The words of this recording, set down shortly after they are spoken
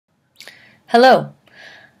Hello,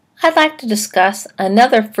 I'd like to discuss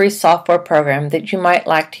another free software program that you might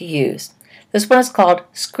like to use. This one is called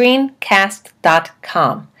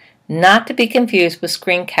Screencast.com, not to be confused with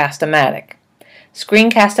Screencast-O-Matic.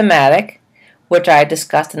 Screencast-O-Matic, which I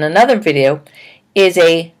discussed in another video, is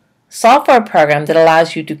a software program that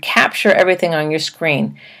allows you to capture everything on your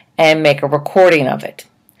screen and make a recording of it.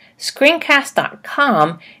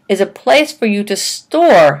 Screencast.com is a place for you to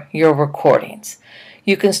store your recordings.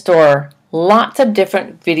 You can store lots of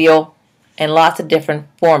different video and lots of different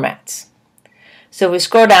formats. So if we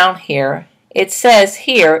scroll down here, it says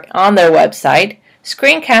here on their website,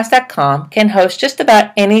 Screencast.com can host just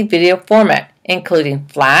about any video format, including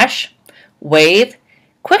Flash, Wave,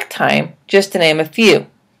 QuickTime, just to name a few.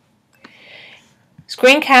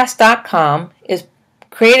 Screencast.com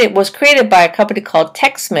was created by a company called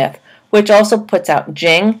TechSmith, which also puts out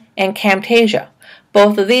Jing and Camtasia.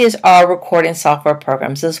 Both of these are recording software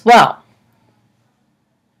programs as well.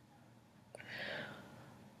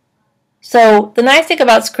 So the nice thing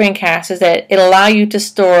about Screencast is that it allows you to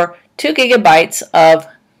store 2 gigabytes of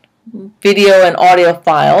video and audio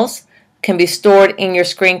files, can be stored in your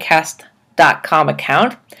Screencast.com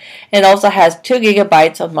account, and it also has 2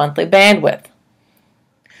 gigabytes of monthly bandwidth.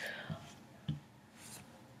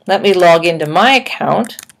 Let me log into my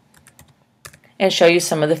account and show you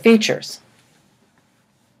some of the features.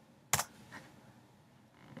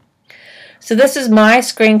 So this is my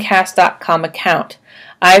Screencast.com account.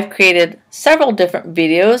 I've created several different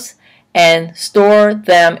videos and store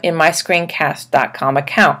them in my Screencast.com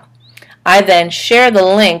account. I then share the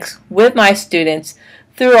links with my students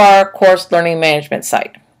through our course learning management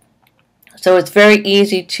site. So it's very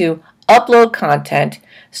easy to upload content,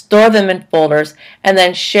 store them in folders, and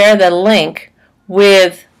then share the link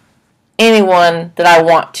with anyone that I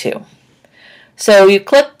want to. So you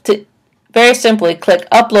very simply click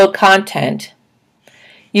Upload Content.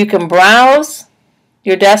 You can browse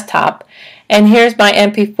your desktop, and here's my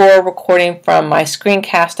MP4 recording from my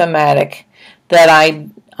Screencast-O-Matic that I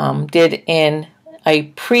did in a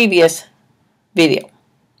previous video.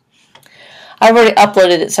 I've already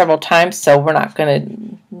uploaded it several times, so we're not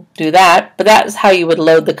going to do that, but that is how you would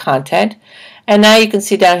load the content. And now you can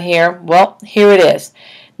see down here, well, here it is.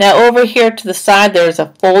 Now over here to the side there's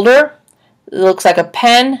a folder. It looks like a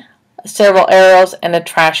pen, several arrows, and a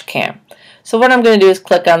trash can. So what I'm going to do is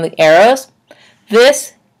click on the arrows.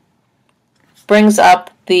 This brings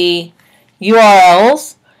up the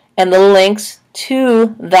URLs and the links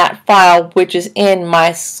to that file which is in my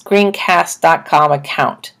Screencast.com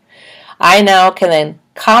account. I now can then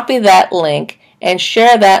copy that link and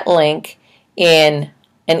share that link in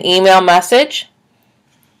an email message,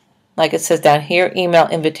 like it says down here, email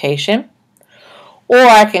invitation, or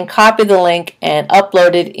I can copy the link and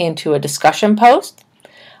upload it into a discussion post.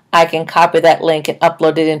 I can copy that link and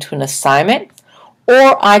upload it into an assignment,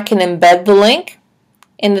 or I can embed the link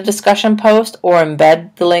in the discussion post or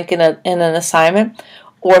embed the link in an assignment.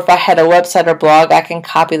 Or if I had a website or blog, I can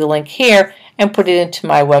copy the link here and put it into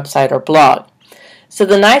my website or blog. So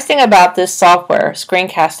the nice thing about this software,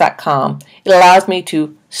 Screencast.com, it allows me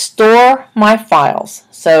to store my files.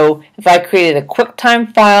 So if I created a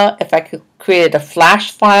QuickTime file, if I created a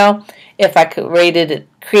Flash file, if I created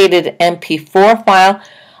an MP4 file,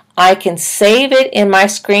 I can save it in my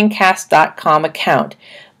Screencast.com account.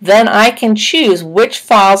 Then I can choose which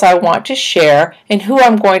files I want to share and who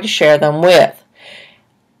I'm going to share them with.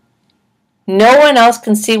 No one else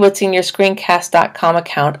can see what's in your Screencast.com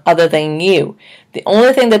account other than you. The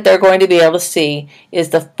only thing that they're going to be able to see is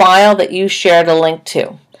the file that you shared a link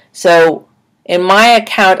to. So in my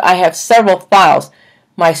account I have several files.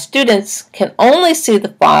 My students can only see the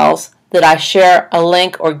files that I share a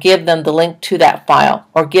link or give them the link to that file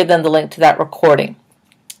or give them the link to that recording.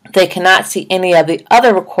 They cannot see any of the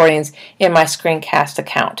other recordings in my Screencast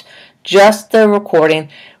account, just the recording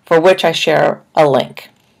for which I share a link.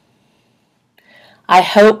 I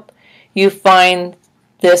hope you find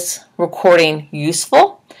this recording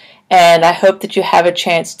useful, and I hope that you have a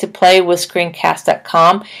chance to play with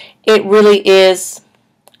Screencast.com. It really is,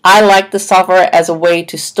 I like the software as a way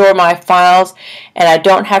to store my files, and I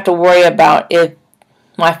don't have to worry about if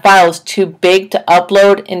my file is too big to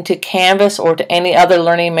upload into Canvas or to any other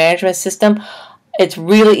learning management system. It's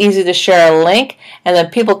really easy to share a link, and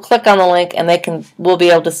then people click on the link and will be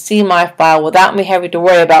able to see my file without me having to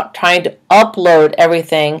worry about trying to upload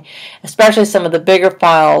everything, especially some of the bigger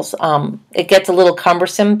files. It gets a little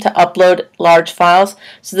cumbersome to upload large files,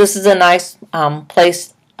 so this is a nice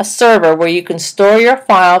place, a server where you can store your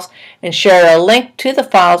files and share a link to the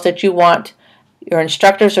files that you want your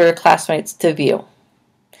instructors or your classmates to view.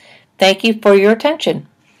 Thank you for your attention.